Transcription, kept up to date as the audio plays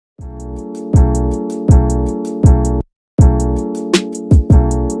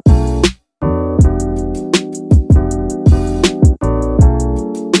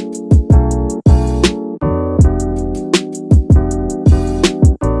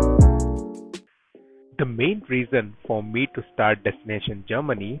the main reason for me to start Destination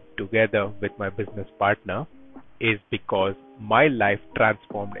Germany together with my business partner is because my life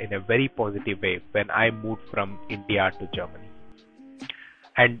transformed in a very positive way when I moved from India to Germany.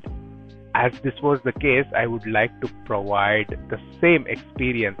 And as this was the case, I would like to provide the same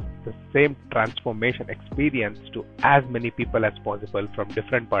experience, the same transformation experience to as many people as possible from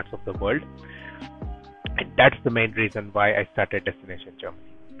different parts of the world. And that's the main reason why I started Destination Germany.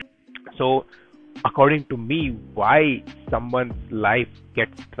 So, according to me, why someone's life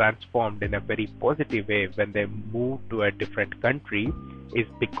gets transformed in a very positive way when they move to a different country is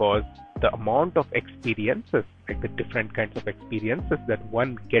because the amount of experiences, like the different kinds of experiences that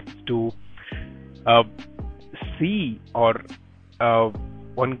one gets to see or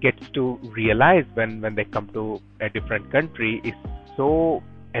one gets to realize when they come to a different country is so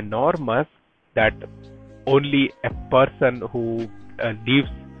enormous that only a person who leaves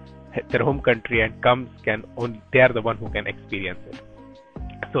their home country and comes they are the one who can experience it.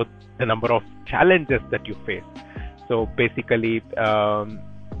 So the number of challenges that you face. So basically,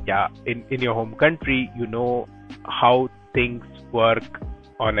 in your home country, you know how things work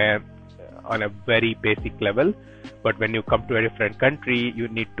on a very basic level. But when you come to a different country, you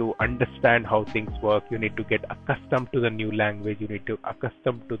need to understand how things work. You need to get accustomed to the new language. You need to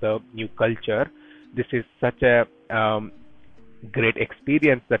accustomed to the new culture. This is such a great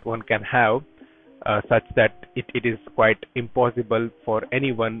experience that one can have, such that it is quite impossible for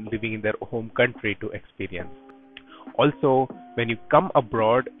anyone living in their home country to experience. Also, when you come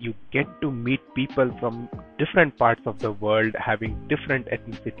abroad, you get to meet people from different parts of the world, having different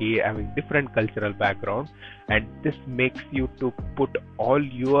ethnicity, having different cultural background, and this makes you to put all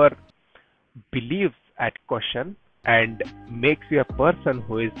your beliefs at question and makes you a person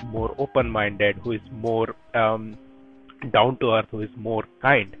who is more open-minded, who is more down to earth, who is more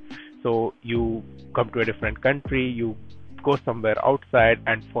kind. So you come to a different country, you go somewhere outside,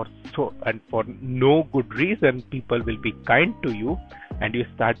 and for no good reason, people will be kind to you, and you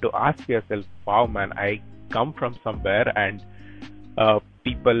start to ask yourself, wow man, I come from somewhere and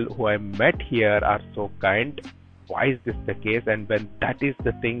people who I met here are so kind. Why is this the case? And when that is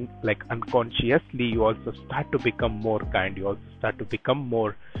the thing, like unconsciously, you also start to become more kind. You also start to become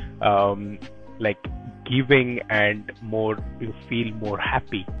more like giving, and you feel more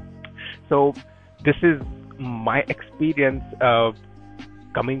happy. So this is my experience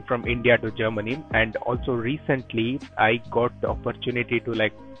coming from India to Germany. And also recently I got the opportunity to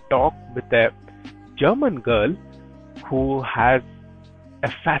talk with a German girl who has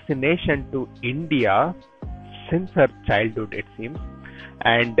a fascination to India since her childhood, it seems,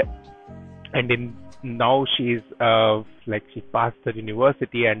 and now she's she passed the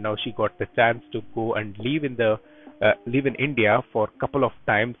university, and now she got the chance to go and live in India for a couple of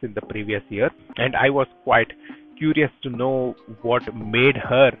times in the previous year. And I was quite curious to know what made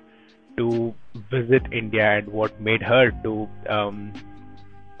her to visit India and what made her to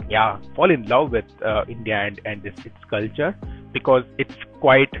fall in love with India and its culture, because it's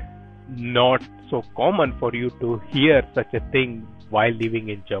quite not so common for you to hear such a thing while living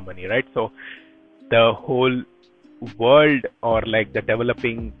in Germany, right? So the whole world, or the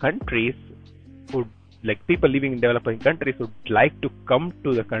developing countries would, people living in developing countries would like to come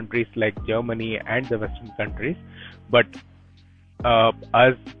to the countries like Germany and the Western countries, but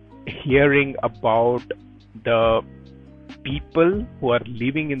us hearing about the people who are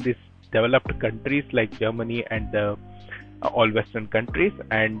living in these developed countries like Germany and the all Western countries,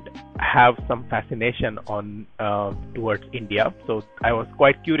 and have some fascination on towards India. So I was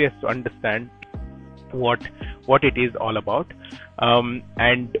quite curious to understand what it is all about.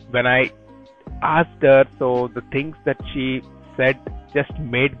 And when I asked her, so the things that she said just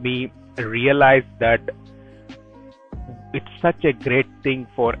made me realize that it's such a great thing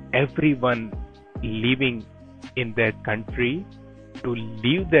for everyone living in their country to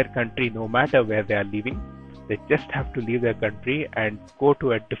leave their country no matter where they are living. They just have to leave their country and go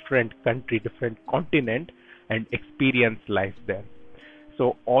to a different country, different continent, and experience life there.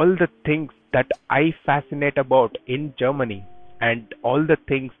 So all the things that I fascinate about in Germany, and all the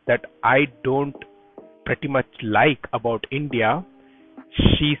things that I don't pretty much like about India,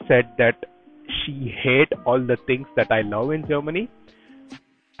 she said that she hates all the things that I love in Germany,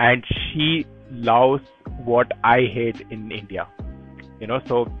 and she loves what I hate in India.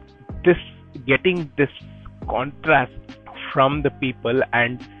 So getting this contrast from the people,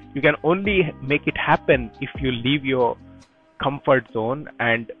 and you can only make it happen if you leave your comfort zone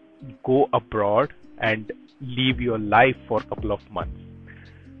and go abroad and live your life for a couple of months.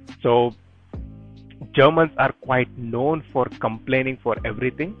 So Germans are quite known for complaining for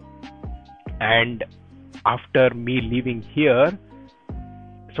everything, and after me leaving here,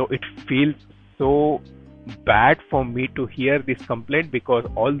 so it feels so bad for me to hear this complaint, because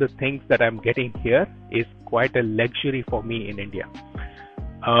all the things that I'm getting here is quite a luxury for me in India.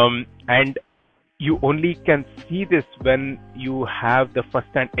 And you only can see this when you have the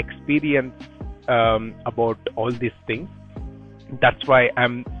first-hand experience about all these things. That's why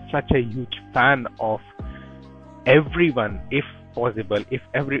I'm such a huge fan of everyone, if possible,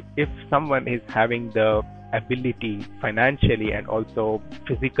 if someone is having the ability financially and also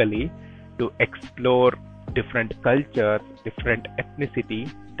physically to explore different cultures, different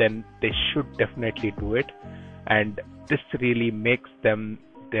ethnicity, then they should definitely do it. And this really makes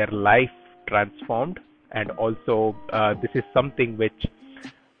their life transformed. And also this is something which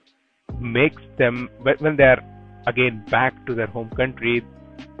makes them, when they're again back to their home country,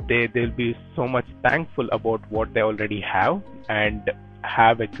 they'll be so much thankful about what they already have and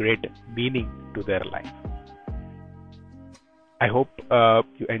have a great meaning to their life. I hope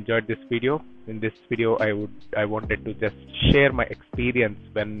you enjoyed this video. In this video, I wanted to just share my experience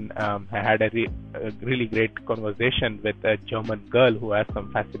when I had a really great conversation with a German girl who has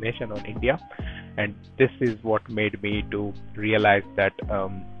some fascination on India, and this is what made me to realize that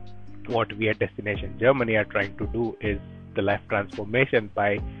what we at Destination Germany are trying to do is the life transformation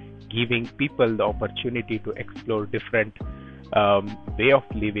by giving people the opportunity to explore different way of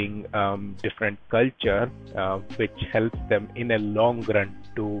living, different culture, which helps them in a long run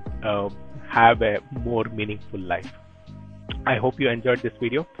to have a more meaningful life. I hope you enjoyed this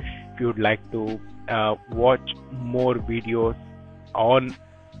video. If you would like to watch more videos on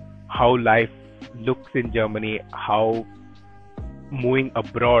how life looks in Germany, how moving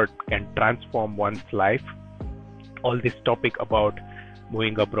abroad can transform one's life, all this topic about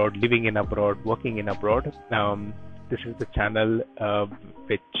moving abroad, living in abroad, working in abroad, this is the channel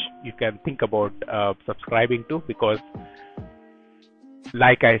which you can think about subscribing to, because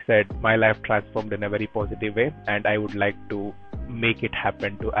like I said, my life transformed in a very positive way, and I would like to make it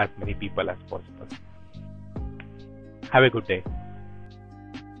happen to as many people as possible. Have a good day.